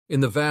In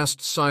the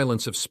vast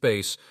silence of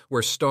space,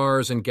 where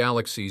stars and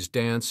galaxies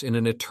dance in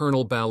an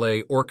eternal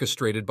ballet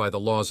orchestrated by the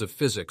laws of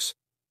physics,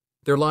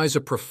 there lies a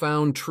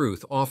profound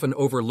truth often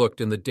overlooked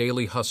in the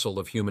daily hustle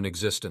of human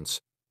existence.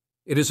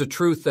 It is a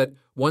truth that,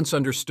 once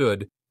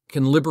understood,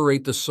 can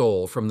liberate the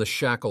soul from the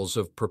shackles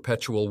of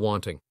perpetual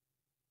wanting.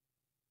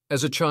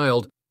 As a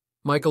child,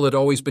 Michael had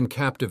always been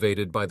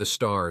captivated by the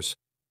stars.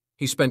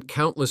 He spent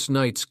countless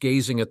nights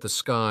gazing at the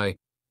sky,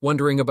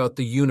 wondering about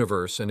the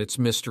universe and its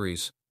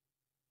mysteries.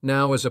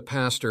 Now, as a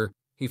pastor,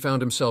 he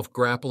found himself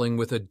grappling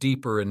with a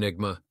deeper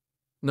enigma,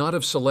 not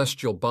of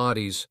celestial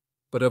bodies,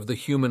 but of the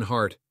human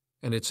heart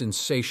and its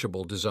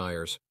insatiable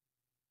desires.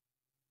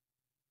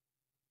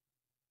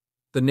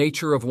 The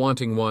nature of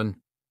wanting one.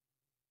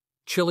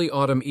 Chilly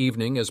autumn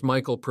evening, as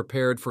Michael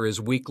prepared for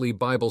his weekly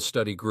Bible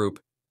study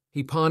group,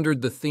 he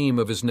pondered the theme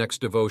of his next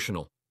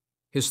devotional.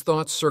 His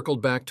thoughts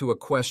circled back to a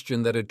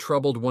question that had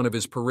troubled one of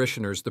his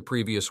parishioners the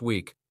previous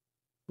week.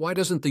 Why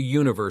doesn't the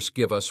universe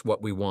give us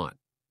what we want?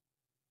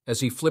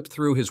 As he flipped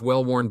through his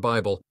well-worn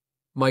Bible,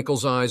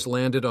 Michael's eyes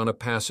landed on a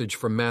passage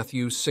from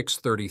Matthew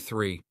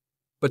 6:33.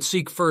 But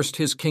seek first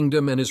his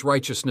kingdom and his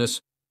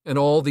righteousness, and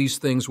all these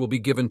things will be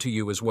given to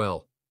you as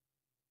well.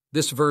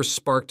 This verse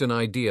sparked an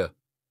idea.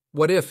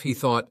 What if, he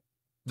thought,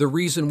 the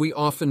reason we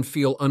often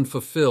feel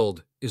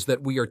unfulfilled is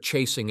that we are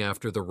chasing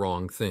after the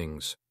wrong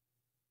things?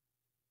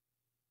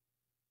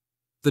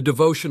 The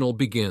devotional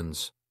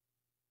begins.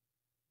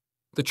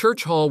 The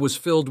church hall was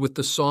filled with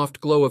the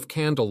soft glow of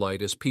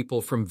candlelight as people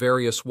from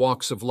various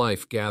walks of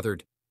life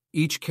gathered,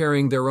 each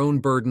carrying their own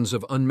burdens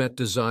of unmet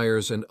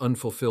desires and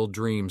unfulfilled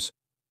dreams.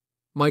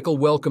 Michael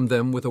welcomed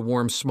them with a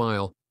warm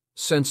smile,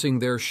 sensing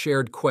their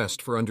shared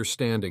quest for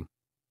understanding.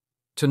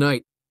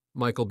 Tonight,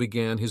 Michael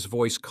began, his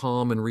voice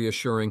calm and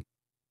reassuring,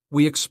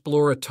 we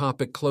explore a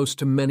topic close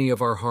to many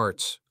of our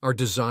hearts, our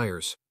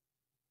desires.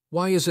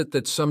 Why is it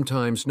that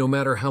sometimes, no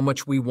matter how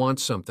much we want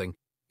something,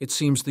 it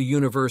seems the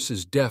universe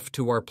is deaf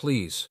to our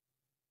pleas?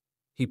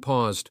 He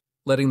paused,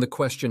 letting the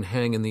question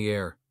hang in the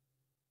air.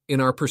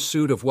 In our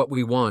pursuit of what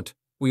we want,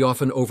 we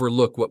often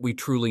overlook what we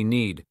truly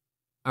need.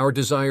 Our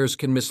desires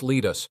can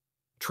mislead us,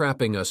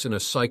 trapping us in a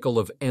cycle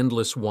of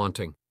endless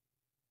wanting.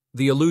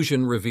 The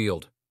illusion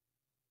revealed.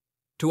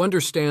 To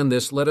understand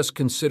this, let us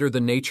consider the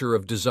nature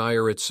of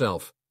desire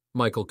itself,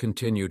 Michael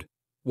continued,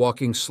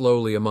 walking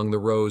slowly among the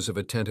rows of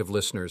attentive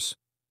listeners.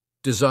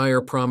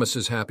 Desire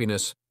promises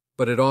happiness,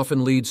 but it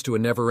often leads to a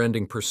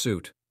never-ending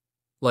pursuit.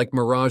 Like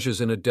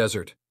mirages in a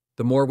desert,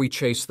 the more we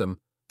chase them,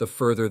 the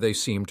further they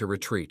seem to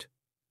retreat.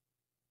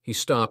 He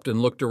stopped and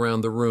looked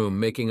around the room,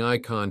 making eye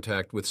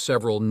contact with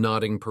several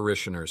nodding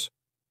parishioners.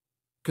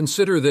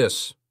 Consider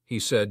this, he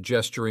said,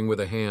 gesturing with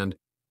a hand.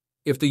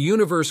 If the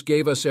universe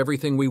gave us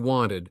everything we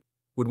wanted,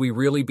 would we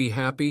really be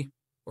happy,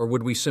 or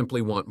would we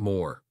simply want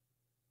more?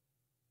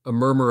 A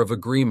murmur of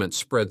agreement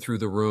spread through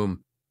the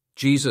room.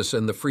 Jesus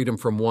and the freedom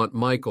from want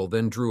Michael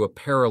then drew a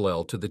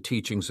parallel to the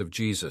teachings of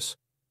Jesus.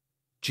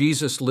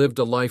 Jesus lived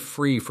a life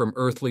free from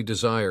earthly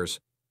desires.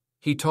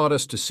 He taught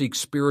us to seek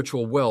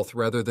spiritual wealth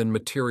rather than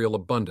material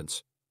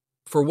abundance.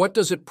 For what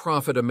does it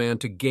profit a man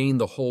to gain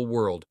the whole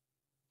world,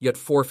 yet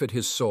forfeit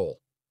his soul?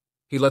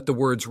 He let the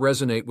words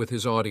resonate with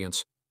his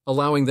audience,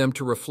 allowing them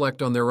to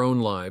reflect on their own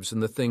lives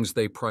and the things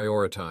they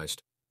prioritized.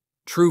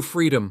 True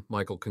freedom,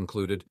 Michael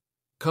concluded,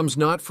 comes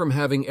not from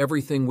having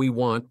everything we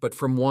want, but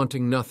from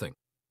wanting nothing.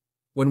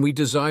 When we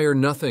desire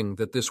nothing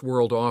that this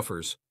world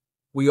offers,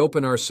 we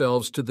open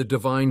ourselves to the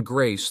divine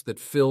grace that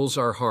fills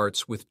our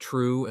hearts with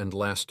true and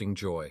lasting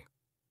joy.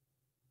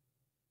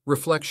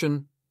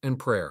 Reflection and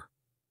prayer.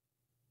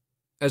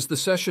 As the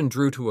session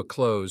drew to a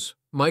close,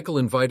 Michael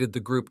invited the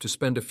group to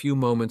spend a few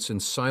moments in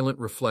silent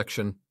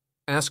reflection,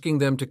 asking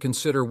them to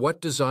consider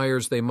what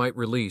desires they might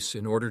release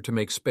in order to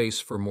make space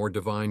for more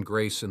divine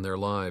grace in their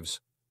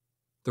lives.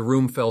 The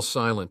room fell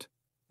silent,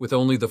 with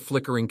only the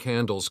flickering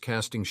candles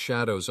casting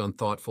shadows on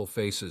thoughtful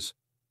faces.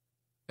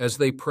 As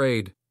they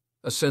prayed,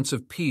 a sense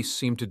of peace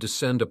seemed to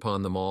descend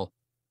upon them all,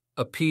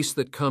 a peace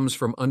that comes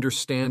from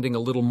understanding a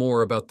little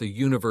more about the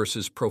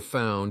universe's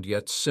profound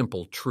yet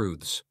simple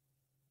truths.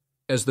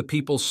 As the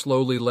people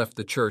slowly left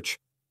the church,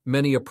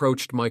 many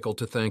approached Michael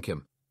to thank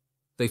him.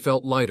 They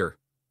felt lighter,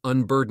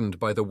 unburdened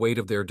by the weight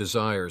of their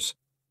desires,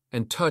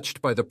 and touched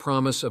by the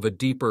promise of a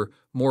deeper,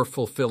 more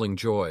fulfilling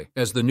joy.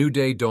 As the new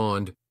day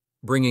dawned,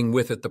 bringing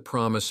with it the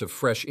promise of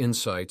fresh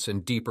insights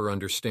and deeper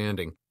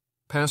understanding,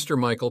 Pastor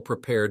Michael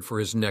prepared for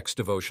his next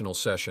devotional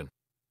session.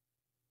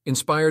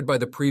 Inspired by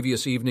the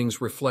previous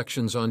evening's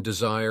reflections on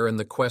desire and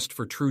the quest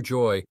for true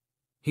joy,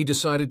 he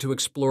decided to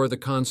explore the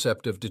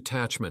concept of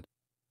detachment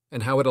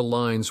and how it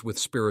aligns with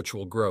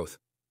spiritual growth.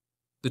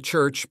 The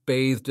church,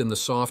 bathed in the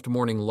soft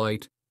morning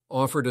light,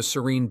 offered a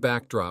serene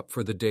backdrop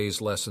for the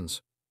day's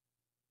lessons.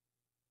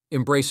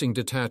 Embracing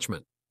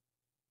detachment.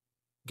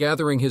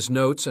 Gathering his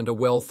notes and a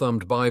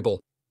well-thumbed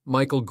Bible,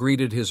 Michael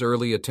greeted his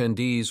early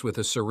attendees with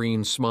a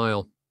serene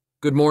smile.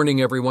 Good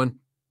morning, everyone.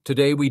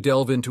 Today we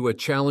delve into a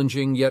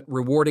challenging yet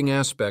rewarding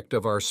aspect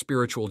of our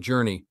spiritual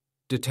journey,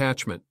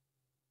 detachment.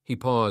 He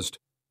paused,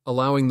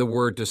 allowing the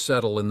word to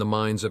settle in the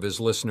minds of his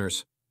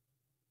listeners.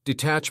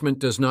 Detachment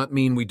does not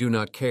mean we do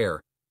not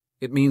care.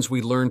 It means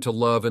we learn to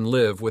love and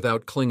live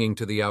without clinging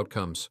to the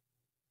outcomes.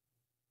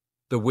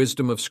 The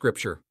wisdom of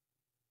Scripture.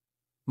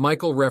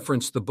 Michael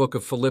referenced the book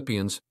of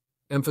Philippians,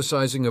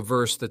 emphasizing a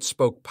verse that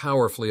spoke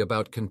powerfully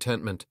about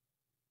contentment.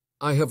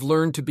 I have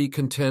learned to be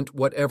content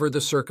whatever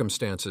the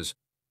circumstances.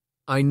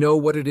 I know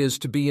what it is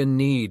to be in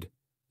need,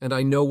 and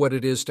I know what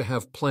it is to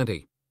have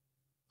plenty.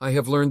 I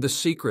have learned the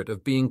secret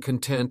of being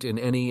content in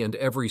any and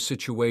every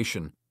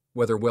situation,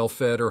 whether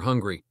well-fed or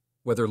hungry,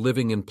 whether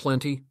living in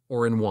plenty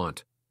or in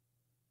want.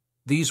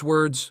 These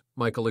words,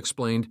 Michael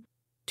explained,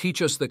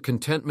 teach us that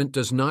contentment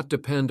does not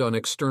depend on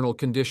external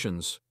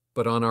conditions,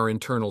 but on our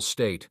internal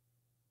state.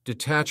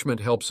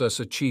 Detachment helps us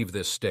achieve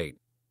this state.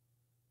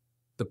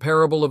 The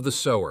parable of the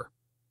sower.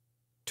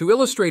 To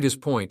illustrate his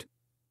point,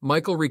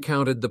 Michael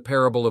recounted the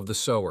parable of the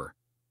sower,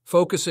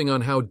 focusing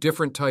on how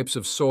different types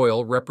of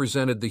soil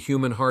represented the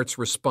human heart's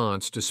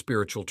response to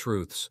spiritual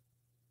truths.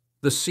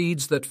 The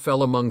seeds that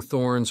fell among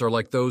thorns are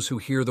like those who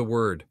hear the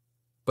word,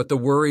 but the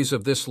worries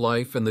of this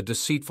life and the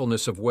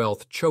deceitfulness of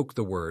wealth choke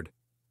the word,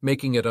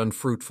 making it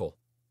unfruitful.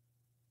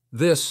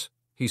 This,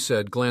 he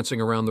said, glancing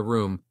around the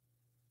room,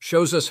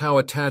 shows us how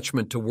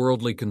attachment to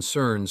worldly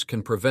concerns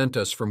can prevent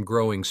us from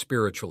growing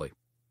spiritually.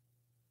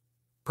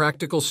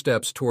 Practical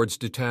steps towards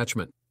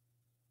detachment.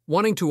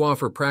 Wanting to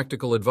offer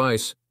practical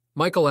advice,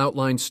 Michael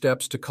outlined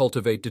steps to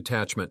cultivate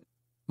detachment.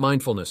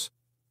 Mindfulness.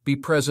 Be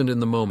present in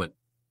the moment.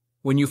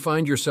 When you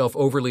find yourself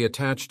overly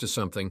attached to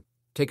something,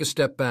 take a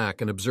step back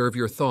and observe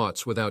your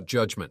thoughts without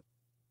judgment.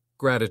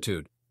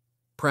 Gratitude.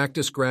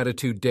 Practice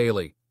gratitude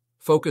daily.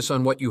 Focus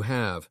on what you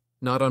have,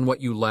 not on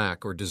what you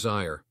lack or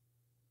desire.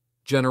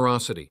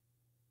 Generosity.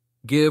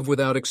 Give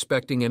without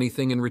expecting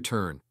anything in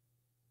return.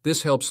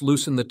 This helps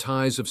loosen the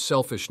ties of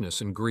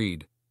selfishness and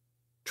greed.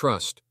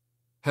 Trust.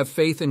 Have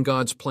faith in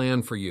God's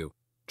plan for you.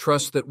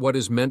 Trust that what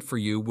is meant for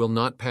you will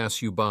not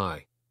pass you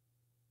by.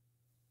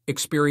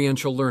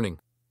 Experiential learning.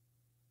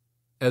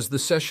 As the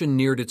session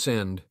neared its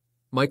end,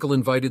 Michael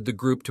invited the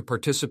group to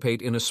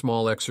participate in a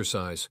small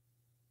exercise.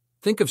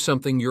 Think of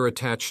something you're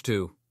attached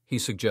to, he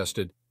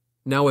suggested.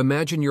 Now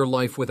imagine your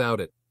life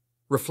without it.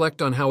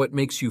 Reflect on how it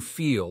makes you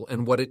feel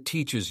and what it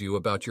teaches you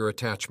about your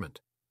attachment.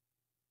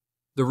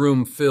 The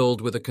room filled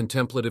with a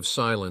contemplative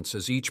silence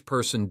as each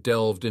person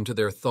delved into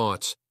their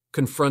thoughts,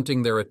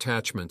 confronting their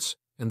attachments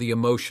and the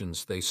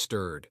emotions they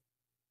stirred.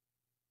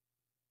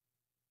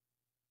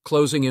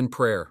 Closing in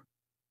prayer.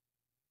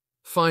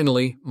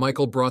 Finally,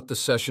 Michael brought the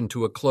session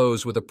to a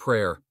close with a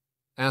prayer,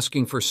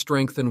 asking for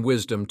strength and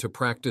wisdom to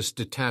practice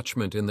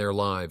detachment in their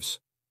lives.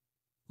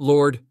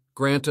 Lord,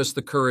 grant us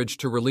the courage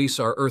to release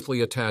our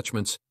earthly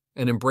attachments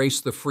and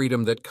embrace the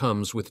freedom that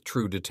comes with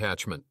true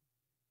detachment.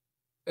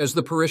 As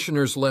the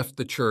parishioners left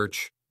the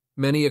church,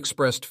 many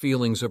expressed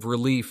feelings of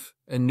relief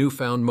and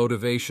newfound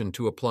motivation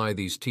to apply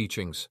these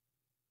teachings.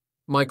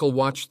 Michael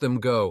watched them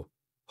go,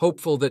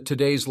 hopeful that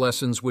today's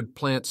lessons would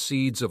plant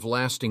seeds of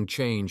lasting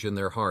change in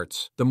their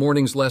hearts. The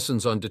morning's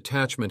lessons on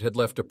detachment had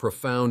left a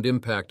profound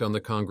impact on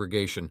the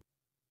congregation,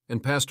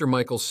 and Pastor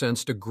Michael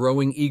sensed a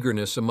growing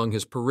eagerness among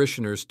his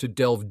parishioners to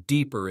delve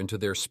deeper into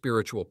their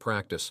spiritual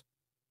practice.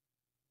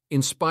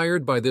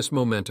 Inspired by this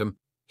momentum,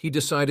 he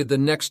decided the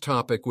next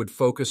topic would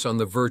focus on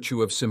the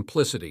virtue of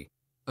simplicity,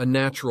 a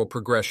natural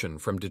progression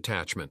from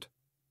detachment.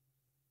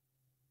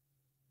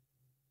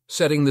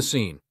 Setting the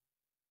scene.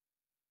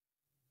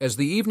 As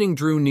the evening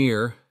drew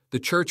near, the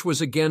church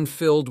was again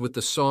filled with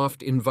the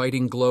soft,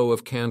 inviting glow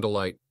of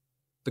candlelight.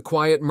 The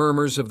quiet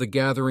murmurs of the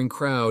gathering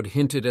crowd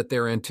hinted at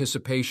their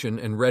anticipation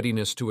and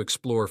readiness to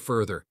explore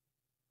further.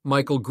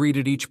 Michael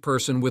greeted each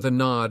person with a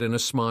nod and a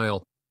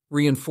smile,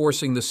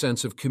 reinforcing the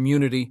sense of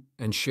community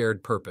and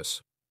shared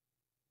purpose.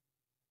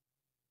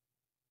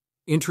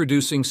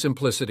 Introducing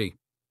simplicity.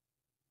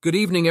 Good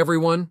evening,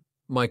 everyone,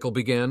 Michael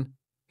began,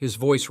 his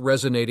voice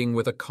resonating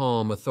with a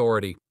calm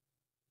authority.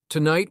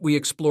 Tonight we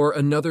explore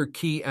another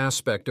key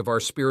aspect of our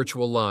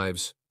spiritual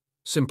lives,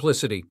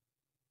 simplicity.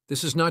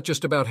 This is not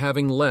just about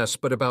having less,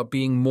 but about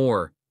being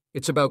more.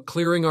 It's about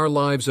clearing our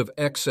lives of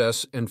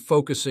excess and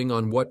focusing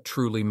on what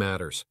truly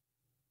matters.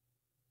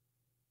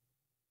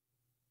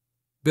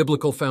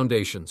 Biblical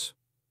foundations.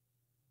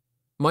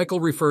 Michael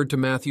referred to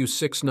Matthew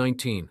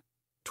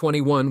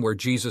 6:19-21, where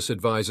Jesus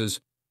advises,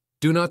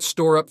 "Do not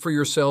store up for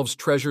yourselves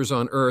treasures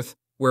on earth,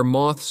 where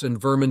moths and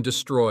vermin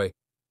destroy,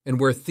 and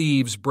where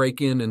thieves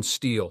break in and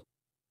steal.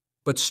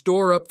 But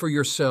store up for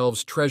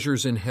yourselves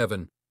treasures in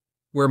heaven,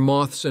 where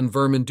moths and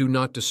vermin do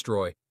not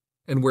destroy,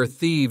 and where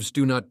thieves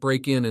do not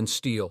break in and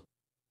steal.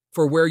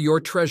 For where your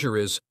treasure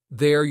is,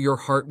 there your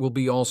heart will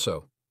be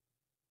also."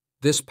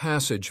 This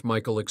passage,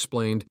 Michael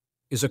explained,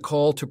 is a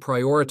call to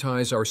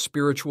prioritize our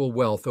spiritual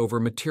wealth over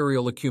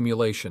material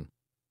accumulation.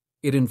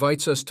 It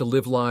invites us to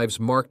live lives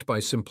marked by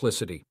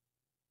simplicity.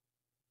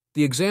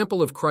 The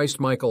example of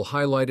Christ Michael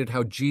highlighted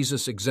how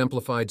Jesus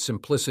exemplified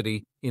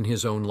simplicity in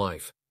his own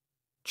life.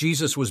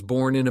 Jesus was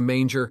born in a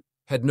manger,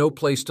 had no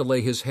place to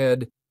lay his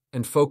head,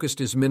 and focused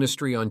his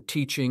ministry on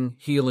teaching,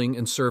 healing,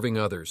 and serving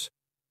others.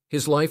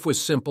 His life was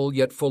simple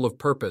yet full of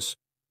purpose,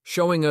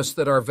 showing us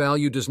that our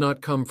value does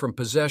not come from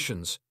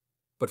possessions,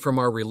 but from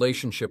our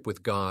relationship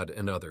with God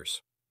and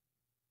others.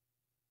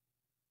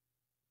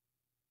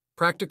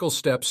 Practical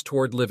steps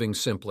toward living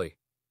simply.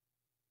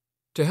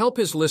 To help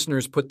his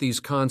listeners put these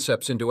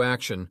concepts into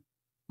action,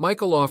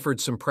 Michael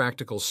offered some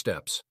practical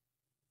steps.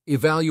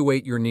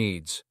 Evaluate your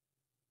needs.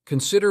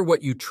 Consider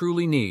what you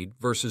truly need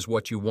versus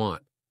what you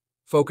want.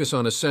 Focus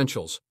on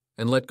essentials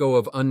and let go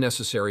of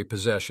unnecessary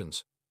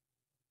possessions.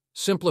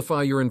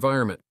 Simplify your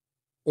environment.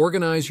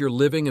 Organize your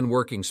living and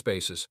working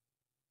spaces.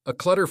 A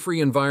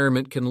clutter-free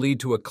environment can lead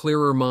to a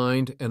clearer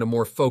mind and a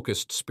more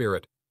focused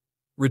spirit.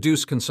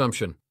 Reduce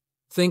consumption.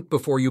 Think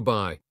before you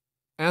buy.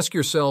 Ask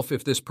yourself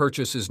if this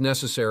purchase is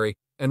necessary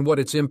and what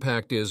its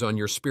impact is on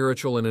your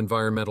spiritual and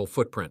environmental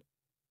footprint.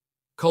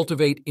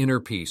 Cultivate inner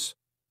peace.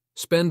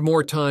 Spend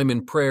more time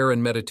in prayer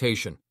and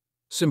meditation.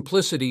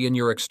 Simplicity in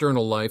your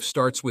external life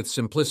starts with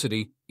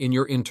simplicity in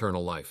your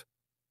internal life.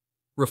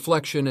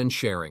 Reflection and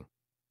sharing.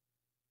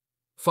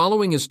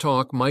 Following his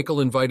talk, Michael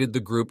invited the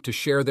group to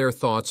share their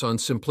thoughts on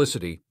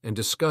simplicity and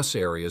discuss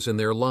areas in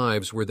their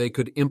lives where they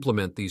could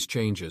implement these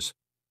changes.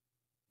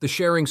 The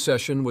sharing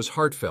session was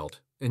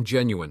heartfelt and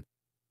genuine,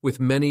 with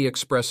many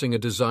expressing a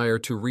desire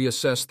to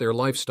reassess their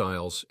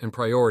lifestyles and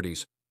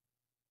priorities.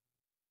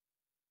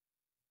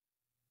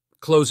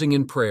 Closing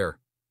in prayer.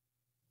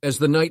 As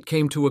the night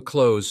came to a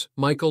close,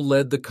 Michael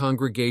led the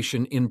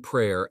congregation in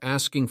prayer,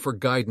 asking for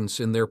guidance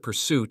in their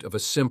pursuit of a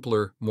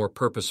simpler, more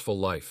purposeful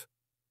life.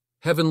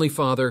 Heavenly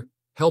Father,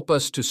 help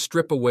us to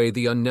strip away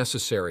the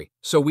unnecessary,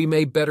 so we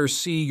may better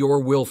see your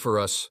will for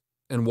us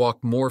and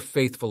walk more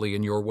faithfully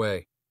in your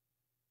way.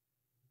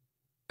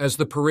 As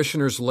the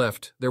parishioners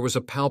left, there was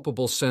a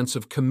palpable sense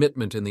of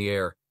commitment in the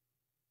air.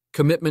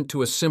 Commitment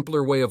to a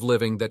simpler way of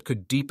living that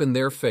could deepen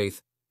their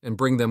faith and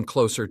bring them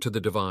closer to the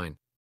divine.